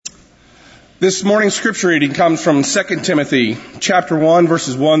This morning's scripture reading comes from 2 Timothy chapter 1,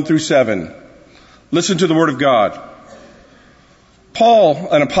 verses 1 through 7. Listen to the word of God.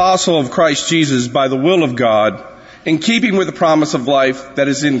 Paul, an apostle of Christ Jesus by the will of God, in keeping with the promise of life that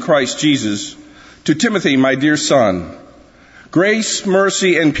is in Christ Jesus, to Timothy, my dear son, grace,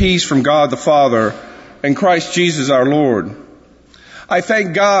 mercy, and peace from God the Father and Christ Jesus our Lord. I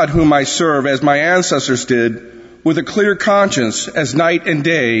thank God whom I serve as my ancestors did, with a clear conscience, as night and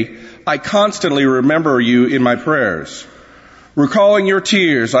day I constantly remember you in my prayers. Recalling your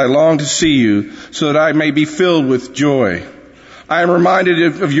tears, I long to see you so that I may be filled with joy. I am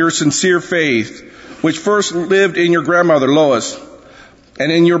reminded of your sincere faith, which first lived in your grandmother Lois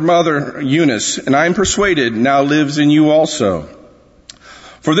and in your mother Eunice, and I am persuaded now lives in you also.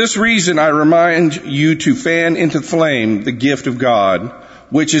 For this reason, I remind you to fan into flame the gift of God,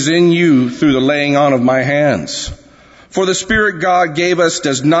 which is in you through the laying on of my hands. For the Spirit God gave us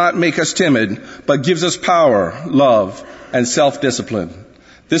does not make us timid, but gives us power, love, and self-discipline.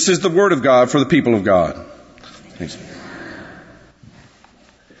 This is the word of God for the people of God. Thanks.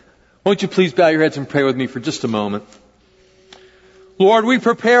 Won't you please bow your heads and pray with me for just a moment? Lord, we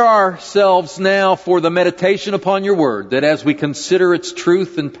prepare ourselves now for the meditation upon your word, that as we consider its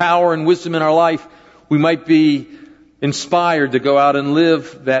truth and power and wisdom in our life, we might be inspired to go out and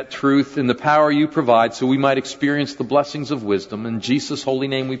live that truth in the power you provide so we might experience the blessings of wisdom. In Jesus' holy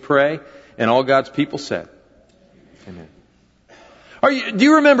name we pray, and all God's people said, amen. Do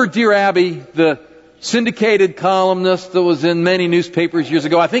you remember Dear Abby, the syndicated columnist that was in many newspapers years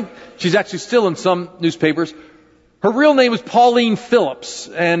ago? I think she's actually still in some newspapers. Her real name was Pauline Phillips,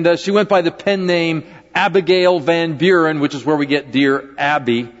 and she went by the pen name Abigail Van Buren, which is where we get Dear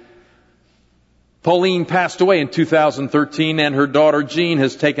Abby. Pauline passed away in 2013, and her daughter Jean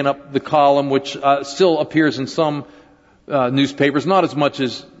has taken up the column, which still appears in some newspapers, not as much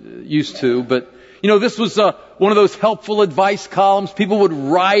as used to. But, this was one of those helpful advice columns. People would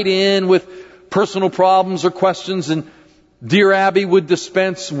write in with personal problems or questions, and Dear Abby would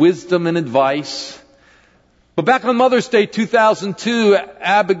dispense wisdom and advice. But back on Mother's Day 2002,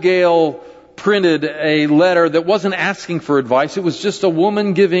 Abigail printed a letter that wasn't asking for advice. It was just a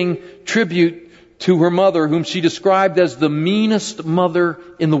woman giving tribute to her mother, whom she described as the meanest mother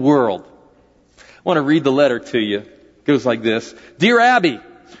in the world. I want to read the letter to you. It goes like this. Dear Abby,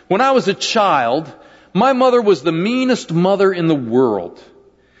 when I was a child, my mother was the meanest mother in the world.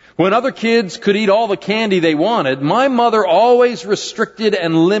 When other kids could eat all the candy they wanted, my mother always restricted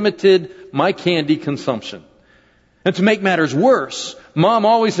and limited my candy consumption. And to make matters worse, Mom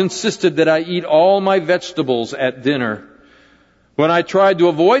always insisted that I eat all my vegetables at dinner. When I tried to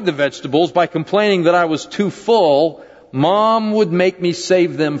avoid the vegetables by complaining that I was too full, Mom would make me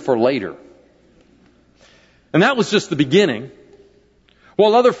save them for later. And that was just the beginning.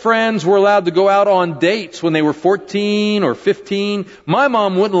 While other friends were allowed to go out on dates when they were 14 or 15, my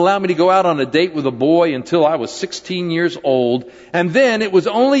mom wouldn't allow me to go out on a date with a boy until I was 16 years old. And then it was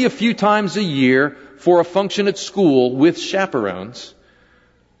only a few times a year for a function at school with chaperones.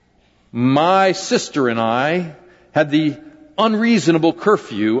 My sister and I had the unreasonable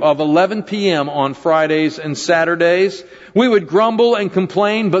curfew of 11 p.m. on Fridays and Saturdays. We would grumble and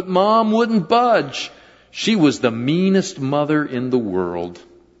complain, but Mom wouldn't budge. She was the meanest mother in the world.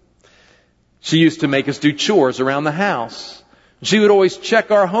 She used to make us do chores around the house. She would always check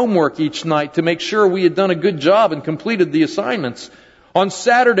our homework each night to make sure we had done a good job and completed the assignments. On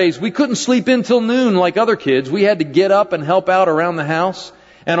Saturdays, we couldn't sleep in till noon like other kids. We had to get up and help out around the house.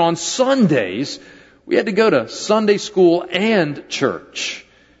 And on Sundays, we had to go to Sunday school and church.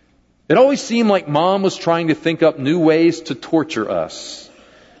 It always seemed like Mom was trying to think up new ways to torture us.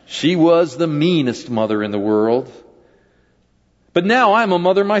 She was the meanest mother in the world. But now I'm a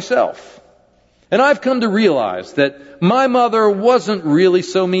mother myself. And I've come to realize that my mother wasn't really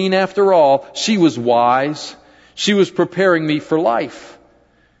so mean after all. She was wise. She was preparing me for life.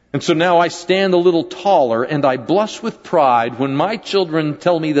 And so now I stand a little taller and I blush with pride when my children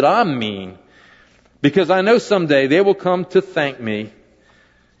tell me that I'm mean. Because I know someday they will come to thank me.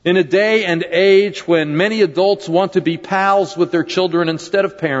 In a day and age when many adults want to be pals with their children instead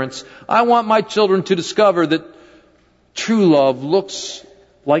of parents, I want my children to discover that true love looks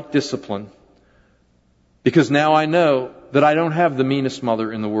like discipline. Because now I know that I don't have the meanest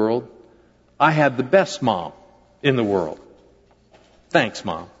mother in the world. I have the best mom in the world. Thanks,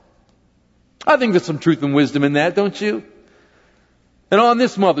 Mom. I think there's some truth and wisdom in that, don't you? And on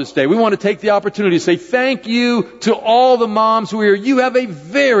this Mother's Day, we want to take the opportunity to say thank you to all the moms who are here. You have a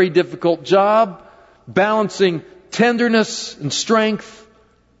very difficult job balancing tenderness and strength,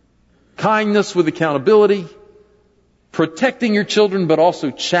 kindness with accountability. protecting your children, but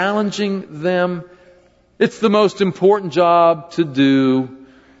also challenging them. It's the most important job to do.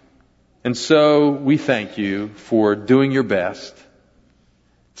 And so we thank you for doing your best.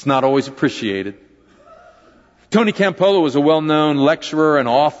 It's not always appreciated. Tony Campolo was a well-known lecturer and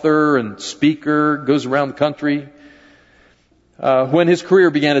author and speaker, goes around the country. When his career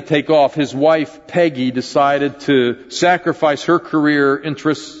began to take off, his wife, Peggy, decided to sacrifice her career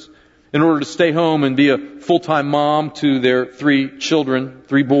interests in order to stay home and be a full-time mom to their 3 children,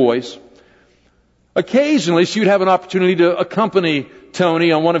 3 boys. Occasionally, she would have an opportunity to accompany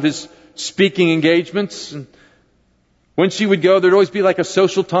Tony on one of his speaking engagements. And when she would go, there'd always be like a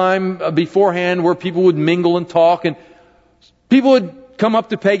social time beforehand where people would mingle and talk. And people would come up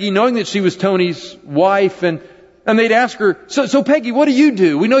to Peggy knowing that she was Tony's wife, and they'd ask her, so Peggy, what do you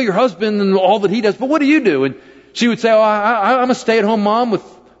do? We know your husband and all that he does, but what do you do? And she would say, I'm a stay-at-home mom with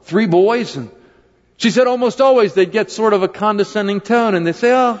 3 boys. And she said almost always they'd get sort of a condescending tone, and they'd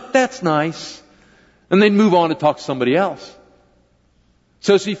say, oh, that's nice. And they'd move on to talk to somebody else.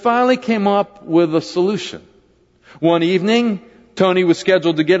 So she finally came up with a solution. One evening, Tony was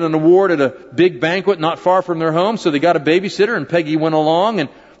scheduled to get an award at a big banquet not far from their home, so they got a babysitter, and Peggy went along. And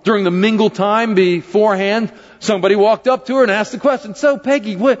during the mingle time beforehand, somebody walked up to her and asked the question, so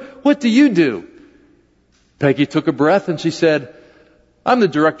Peggy, what do you do? Peggy took a breath and she said, I'm the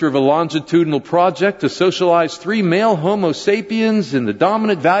director of a longitudinal project to socialize 3 male Homo sapiens in the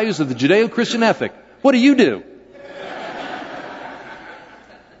dominant values of the Judeo-Christian ethic. What do you do?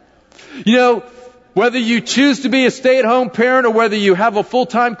 You know, whether you choose to be a stay-at-home parent or whether you have a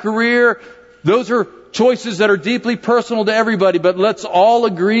full-time career, those are choices that are deeply personal to everybody. But let's all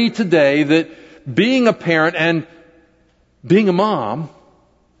agree today that being a parent and being a mom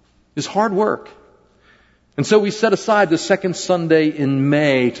is hard work. And so we set aside the second Sunday in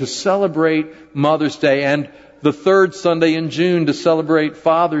May to celebrate Mother's Day and the third Sunday in June to celebrate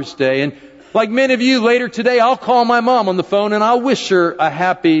Father's Day. And like many of you, later today, I'll call my mom on the phone and I'll wish her a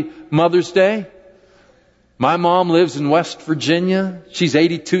happy Mother's Day. My mom lives in West Virginia. She's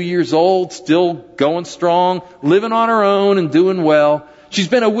 82 years old, still going strong, living on her own and doing well. She's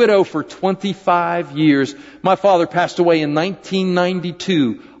been a widow for 25 years. My father passed away in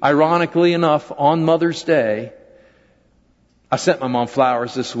 1992, ironically enough, on Mother's Day. I sent my mom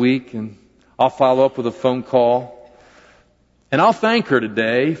flowers this week, and I'll follow up with a phone call. And I'll thank her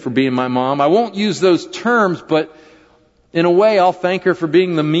today for being my mom. I won't use those terms, but in a way, I'll thank her for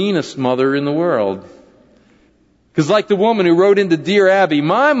being the meanest mother in the world. Because like the woman who wrote into Dear Abby,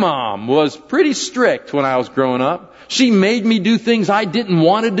 my mom was pretty strict when I was growing up. She made me do things I didn't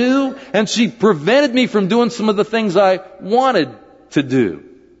want to do, and she prevented me from doing some of the things I wanted to do.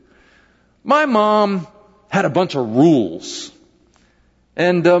 My mom had a bunch of rules.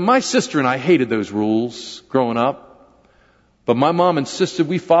 And my sister and I hated those rules growing up. But my mom insisted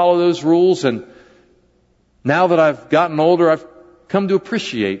we follow those rules, and now that I've gotten older, I've come to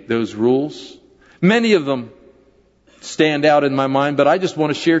appreciate those rules. Many of them stand out in my mind, but I just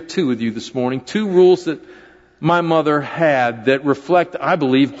want to share 2 with you this morning. 2 rules that my mother had that reflect, I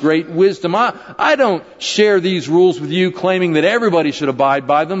believe, great wisdom. I don't share these rules with you claiming that everybody should abide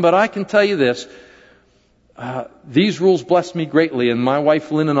by them, but I can tell you this. These rules blessed me greatly, and my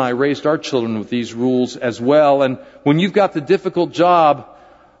wife Lynn and I raised our children with these rules as well. And when you've got the difficult job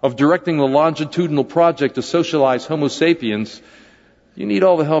of directing the longitudinal project to socialize Homo sapiens, you need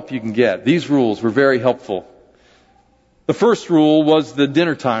all the help you can get. These rules were very helpful. The first rule was the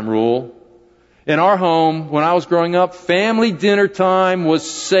dinner time rule. In our home, when I was growing up, family dinner time was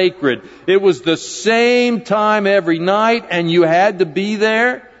sacred. It was the same time every night, and you had to be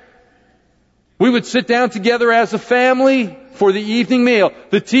there. We would sit down together as a family for the evening meal.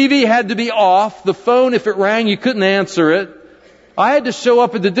 The TV had to be off. The phone, if it rang, you couldn't answer it. I had to show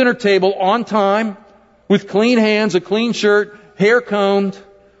up at the dinner table on time with clean hands, a clean shirt, hair combed.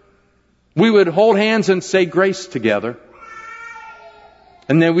 We would hold hands and say grace together.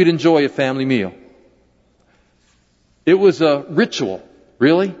 And then we'd enjoy a family meal. It was a ritual,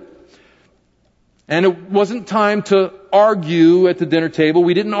 really. And it wasn't time to argue at the dinner table.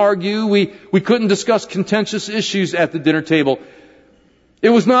 We didn't argue. We couldn't discuss contentious issues at the dinner table. It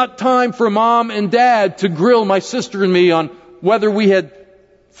was not time for Mom and Dad to grill my sister and me on whether we had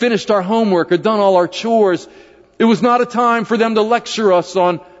finished our homework or done all our chores. It was not a time for them to lecture us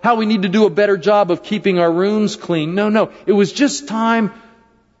on how we need to do a better job of keeping our rooms clean. No. It was just time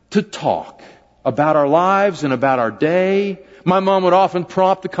to talk about our lives and about our day. My mom would often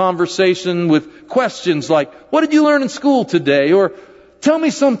prompt the conversation with questions like, what did you learn in school today? Or Tell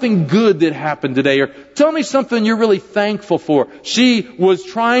me something good that happened today, or tell me something you're really thankful for. She was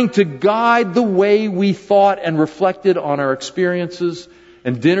trying to guide the way we thought and reflected on our experiences,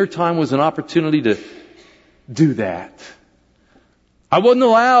 and dinner time was an opportunity to do that. I wasn't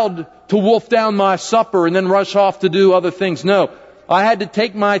allowed to wolf down my supper and then rush off to do other things. No, I had to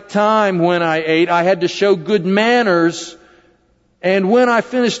take my time when I ate. I had to show good manners. And when I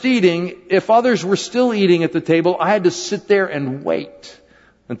finished eating, if others were still eating at the table, I had to sit there and wait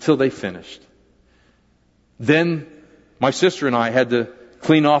until they finished. Then my sister and I had to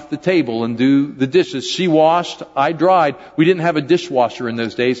clean off the table and do the dishes. She washed, I dried. We didn't have a dishwasher in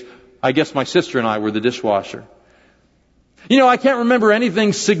those days. I guess my sister and I were the dishwasher. You know, I can't remember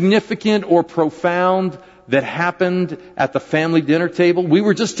anything significant or profound that happened at the family dinner table. We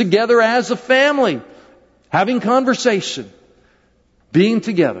were just together as a family, having conversation, being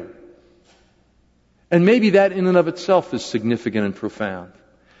together. And maybe that in and of itself is significant and profound.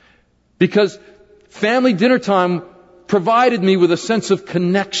 Because family dinner time provided me with a sense of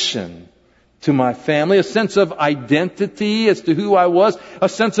connection to my family, a sense of identity as to who I was, a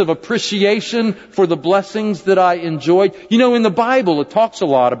sense of appreciation for the blessings that I enjoyed. You know, in the Bible, it talks a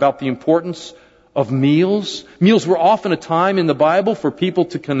lot about the importance of meals. Meals were often a time in the Bible for people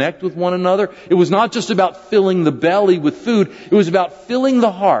to connect with one another. It was not just about filling the belly with food. It was about filling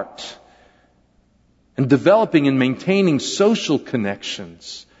the heart and developing and maintaining social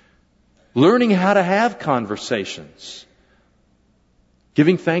connections, learning how to have conversations,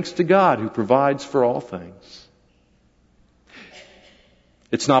 giving thanks to God who provides for all things.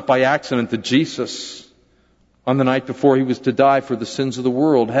 It's not by accident that Jesus, on the night before He was to die for the sins of the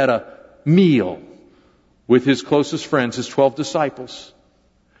world, had a meal with His closest friends, His 12 disciples.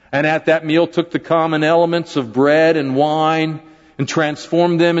 And at that meal took the common elements of bread and wine and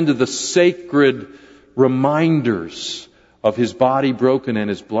transformed them into the sacred reminders of His body broken and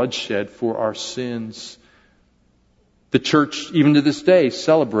His blood shed for our sins. The church, even to this day,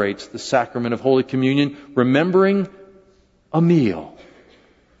 celebrates the sacrament of Holy Communion, remembering a meal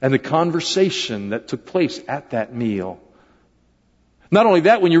and the conversation that took place at that meal. Not only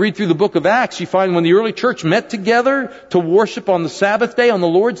that, when you read through the book of Acts, you find when the early church met together to worship on the Sabbath day, on the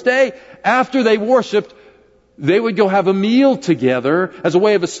Lord's Day, after they worshiped, they would go have a meal together as a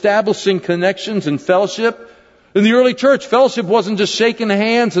way of establishing connections and fellowship. In the early church, fellowship wasn't just shaking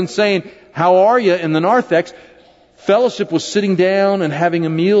hands and saying, "How are you?" in the narthex. Fellowship was sitting down and having a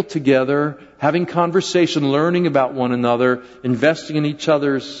meal together, having conversation, learning about one another, investing in each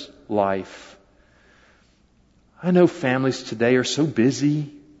other's life. I know families today are so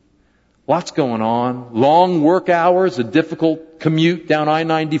busy. Lots going on. Long work hours, a difficult commute down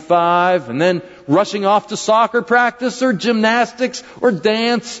I-95, and then rushing off to soccer practice or gymnastics or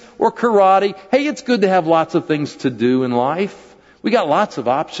dance or karate. Hey, it's good to have lots of things to do in life. We got lots of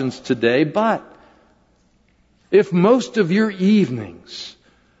options today, but if most of your evenings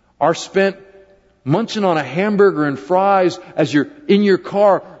are spent munching on a hamburger and fries as you're in your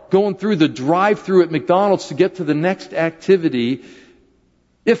car going through the drive-thru at McDonald's to get to the next activity,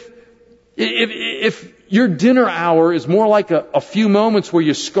 if your dinner hour is more like a few moments where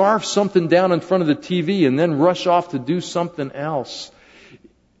you scarf something down in front of the TV and then rush off to do something else,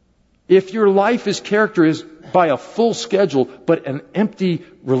 if your life is characterized by a full schedule but an empty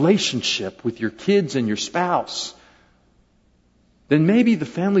relationship with your kids and your spouse, then maybe the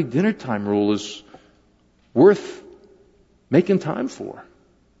family dinner time rule is worth making time for.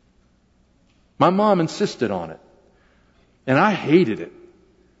 My mom insisted on it, and I hated it.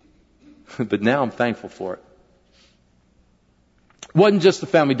 But now I'm thankful for it. It wasn't just the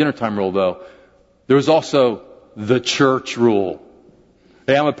family dinner time rule, though. There was also the church rule.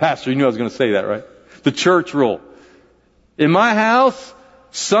 Hey, I'm a pastor. You knew I was going to say that, right? The church rule. In my house,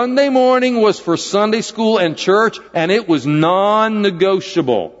 Sunday morning was for Sunday school and church, and it was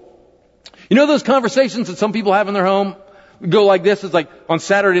non-negotiable. You know those conversations that some people have in their home? Go like this. It's like on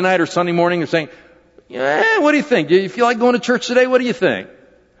Saturday night or Sunday morning, they're saying, what do you think? You feel like going to church today? What do you think?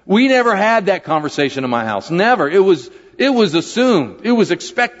 We never had that conversation in my house. Never. It was assumed. It was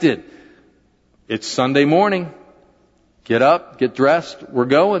expected. It's Sunday morning. Get up, get dressed. We're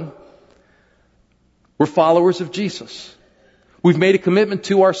going. We're followers of Jesus. We've made a commitment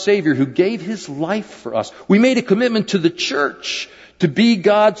to our Savior who gave His life for us. We made a commitment to the church to be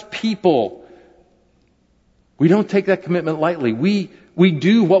God's people. We don't take that commitment lightly. We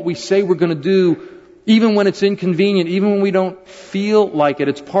do what we say we're going to do, even when it's inconvenient, even when we don't feel like it.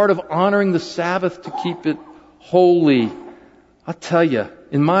 It's part of honoring the Sabbath to keep it holy. I'll tell you,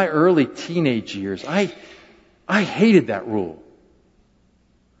 in my early teenage years, I hated that rule.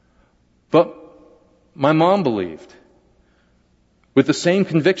 But my mom believed with the same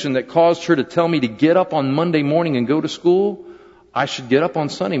conviction that caused her to tell me to get up on Monday morning and go to school, I should get up on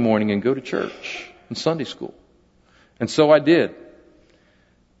Sunday morning and go to church and Sunday school. And so I did.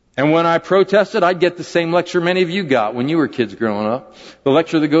 And when I protested, I'd get the same lecture many of you got when you were kids growing up. The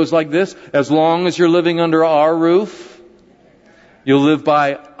lecture that goes like this: as long as you're living under our roof, you'll live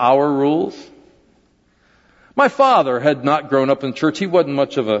by our rules. My father had not grown up in church. He wasn't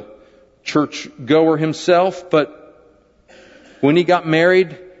much of a church goer himself, but when he got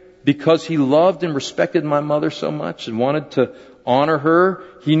married, because he loved and respected my mother so much and wanted to honor her,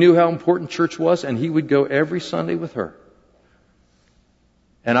 he knew how important church was, and he would go every Sunday with her.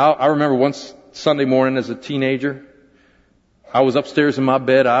 And I remember one Sunday morning as a teenager, I was upstairs in my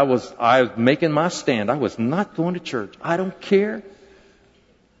bed. I was making my stand. I was not going to church. I don't care.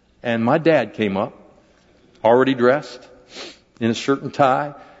 And my dad came up, already dressed, in a shirt and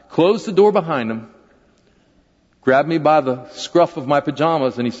tie, closed the door behind him, grabbed me by the scruff of my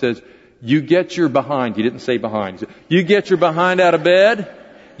pajamas, and he says, "You get your behind." He didn't say behind. He said, "You get your behind out of bed.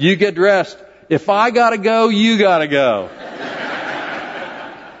 You get dressed. If I gotta go, you gotta go."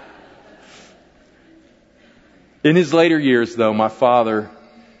 In his later years, though, my father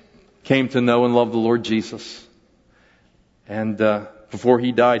came to know and love the Lord Jesus. And before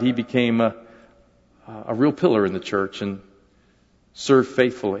he died, he became a real pillar in the church and served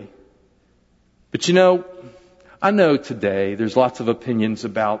faithfully. But you know, I know today there's lots of opinions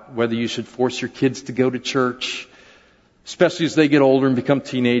about whether you should force your kids to go to church, especially as they get older and become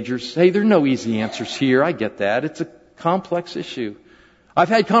teenagers. Hey, there are no easy answers here. I get that. It's a complex issue. I've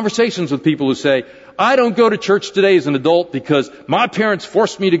had conversations with people who say, "I don't go to church today as an adult because my parents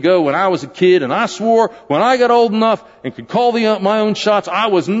forced me to go when I was a kid, and I swore when I got old enough and could call my own shots, I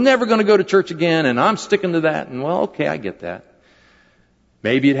was never going to go to church again, and I'm sticking to that." And well, okay, I get that.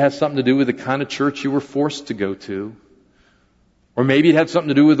 Maybe it has something to do with the kind of church you were forced to go to. Or maybe it had something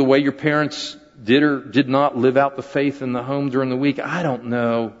to do with the way your parents did or did not live out the faith in the home during the week. I don't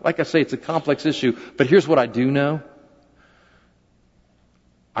know. Like I say, it's a complex issue. But here's what I do know.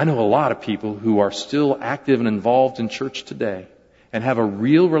 I know a lot of people who are still active and involved in church today and have a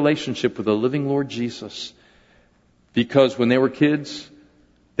real relationship with the living Lord Jesus because when they were kids,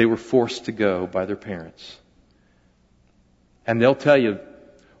 they were forced to go by their parents. And they'll tell you,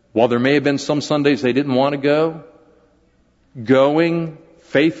 while there may have been some Sundays they didn't want to go, going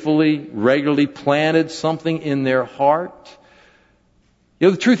faithfully, regularly planted something in their heart. You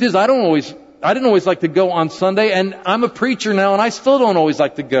know, the truth is, I didn't always like to go on Sunday, and I'm a preacher now, and I still don't always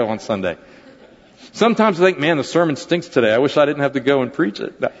like to go on Sunday. Sometimes I think, man, the sermon stinks today. I wish I didn't have to go and preach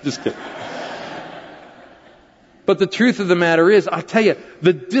it. No, just kidding. But the truth of the matter is, I tell you,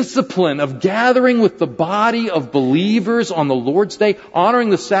 the discipline of gathering with the body of believers on the Lord's Day,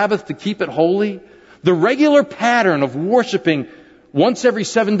 honoring the Sabbath to keep it holy, the regular pattern of worshiping once every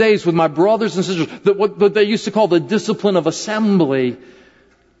 7 days with my brothers and sisters, what they used to call the discipline of assembly,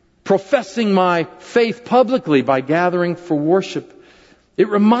 professing my faith publicly by gathering for worship. It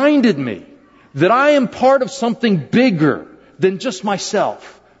reminded me that I am part of something bigger than just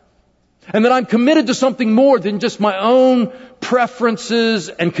myself. And that I'm committed to something more than just my own preferences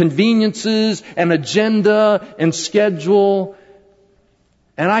and conveniences and agenda and schedule.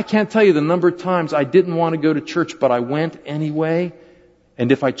 And I can't tell you the number of times I didn't want to go to church, but I went anyway.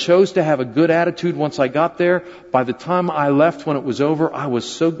 And if I chose to have a good attitude once I got there, by the time I left when it was over, I was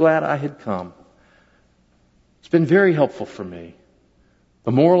so glad I had come. It's been very helpful for me.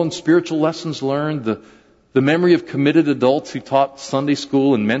 The moral and spiritual lessons learned, the memory of committed adults who taught Sunday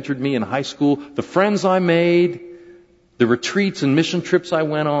school and mentored me in high school, the friends I made, the retreats and mission trips I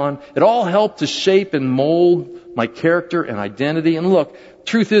went on, it all helped to shape and mold my character and identity. And look,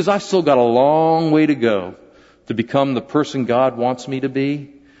 truth is, I've still got a long way to go to become the person God wants me to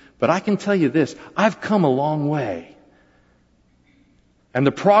be. But I can tell you this, I've come a long way. And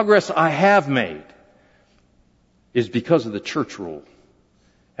the progress I have made is because of the church rule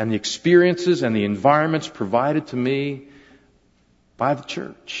and the experiences and the environments provided to me by the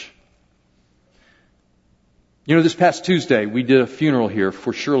church. You know, this past Tuesday, we did a funeral here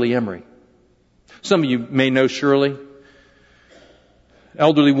for Shirley Emery. Some of you may know Shirley.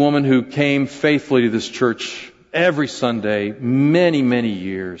 Elderly woman who came faithfully to this church every Sunday, many, many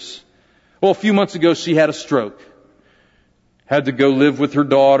years. Well, a few months ago, she had a stroke. Had to go live with her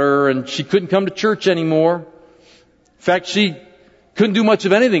daughter, and she couldn't come to church anymore. In fact, she couldn't do much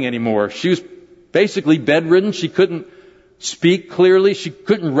of anything anymore. She was basically bedridden. She couldn't speak clearly. She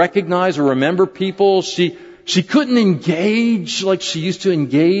couldn't recognize or remember people. She couldn't engage like she used to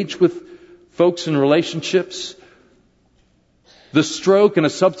engage with folks in relationships. The stroke and a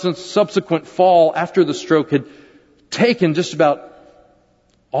subsequent fall after the stroke had taken just about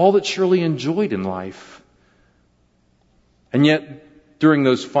all that Shirley enjoyed in life. And yet, during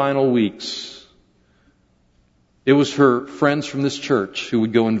those final weeks, it was her friends from this church who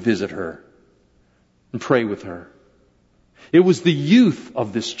would go and visit her and pray with her. It was the youth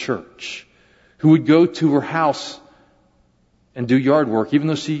of this church who would go to her house and do yard work, even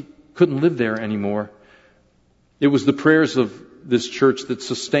though she couldn't live there anymore. It was the prayers of this church that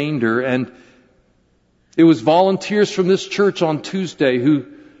sustained her, and it was volunteers from this church on Tuesday who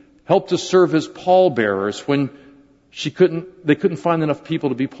helped to serve as pallbearers when they couldn't find enough people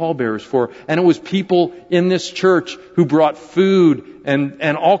to be pallbearers for her. And it was people in this church who brought food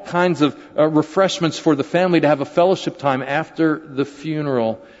and all kinds of refreshments for the family to have a fellowship time after the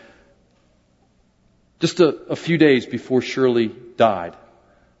funeral. Just a few days before Shirley died,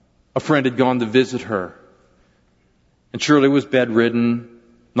 a friend had gone to visit her. And Shirley was bedridden,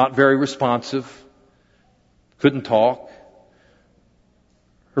 not very responsive, couldn't talk.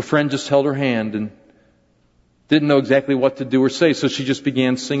 Her friend just held her hand and didn't know exactly what to do or say, so she just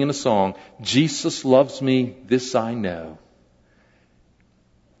began singing a song. Jesus loves me, this I know.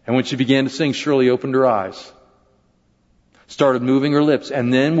 And when she began to sing, Shirley opened her eyes, started moving her lips,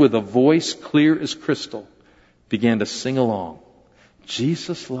 and then with a voice clear as crystal, began to sing along.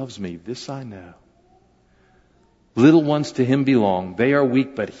 Jesus loves me, this I know. Little ones to Him belong. They are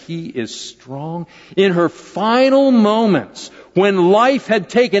weak, but He is strong. In her final moments, when life had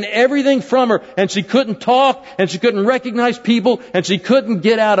taken everything from her, and she couldn't talk, and she couldn't recognize people, and she couldn't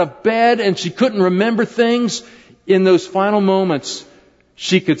get out of bed, and she couldn't remember things, in those final moments,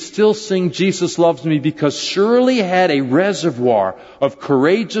 she could still sing Jesus loves me, because Shirley had a reservoir of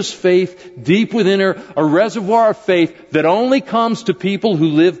courageous faith deep within her, a reservoir of faith that only comes to people who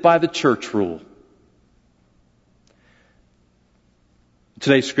live by the church rule.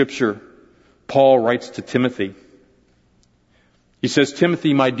 Today's scripture, Paul writes to Timothy. He says,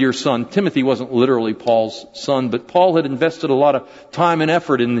 Timothy, my dear son. Timothy wasn't literally Paul's son, but Paul had invested a lot of time and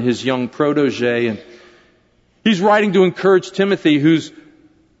effort in his young protege. And he's writing to encourage Timothy, who's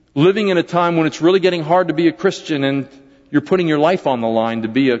living in a time when it's really getting hard to be a Christian and you're putting your life on the line to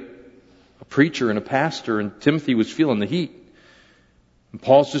be a preacher and a pastor. And Timothy was feeling the heat. And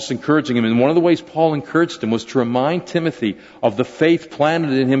Paul's just encouraging him. And one of the ways Paul encouraged him was to remind Timothy of the faith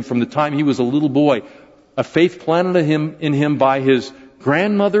planted in him from the time he was a little boy. A faith planted in him by his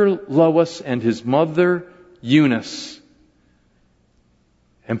grandmother Lois and his mother Eunice.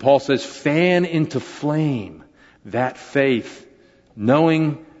 And Paul says, fan into flame that faith,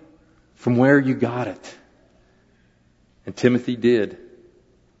 knowing from where you got it. And Timothy did.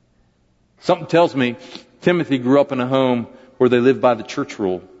 Something tells me Timothy grew up in a home where they lived by the church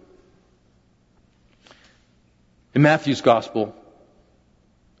rule. In Matthew's gospel,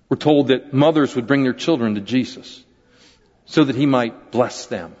 we're told that mothers would bring their children to Jesus so that He might bless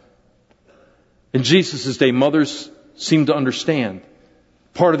them. In Jesus' day, mothers seemed to understand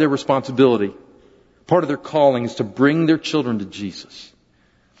part of their responsibility, part of their calling is to bring their children to Jesus.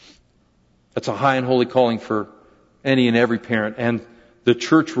 That's a high and holy calling for any and every parent, and the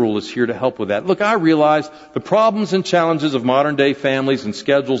church rule is here to help with that. Look, I realize the problems and challenges of modern day families and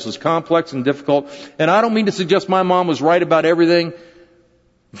schedules is complex and difficult, and I don't mean to suggest my mom was right about everything.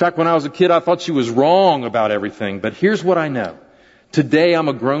 In fact, when I was a kid, I thought she was wrong about everything. But here's what I know. Today, I'm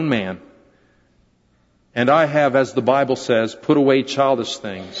a grown man, and I have, as the Bible says, put away childish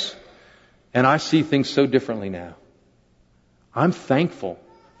things, and I see things so differently now. I'm thankful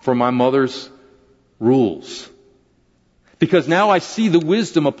for my mother's rules, because now I see the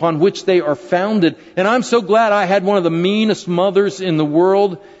wisdom upon which they are founded. And I'm so glad I had one of the meanest mothers in the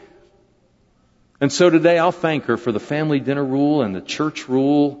world. And so today I'll thank her for the family dinner rule and the church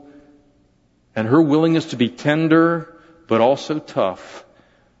rule and her willingness to be tender but also tough,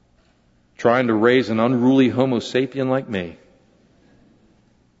 trying to raise an unruly Homo sapien like me.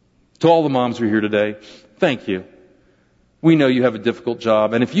 To all the moms who are here today, thank you. We know you have a difficult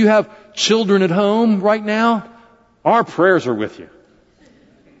job. And if you have children at home right now, our prayers are with you.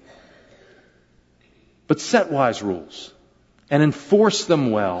 But set wise rules and enforce them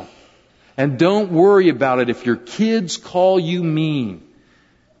well. And don't worry about it if your kids call you mean,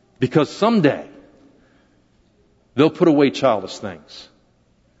 because someday they'll put away childish things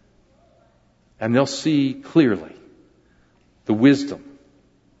and they'll see clearly the wisdom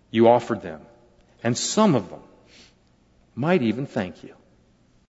you offered them. And some of them might even thank you.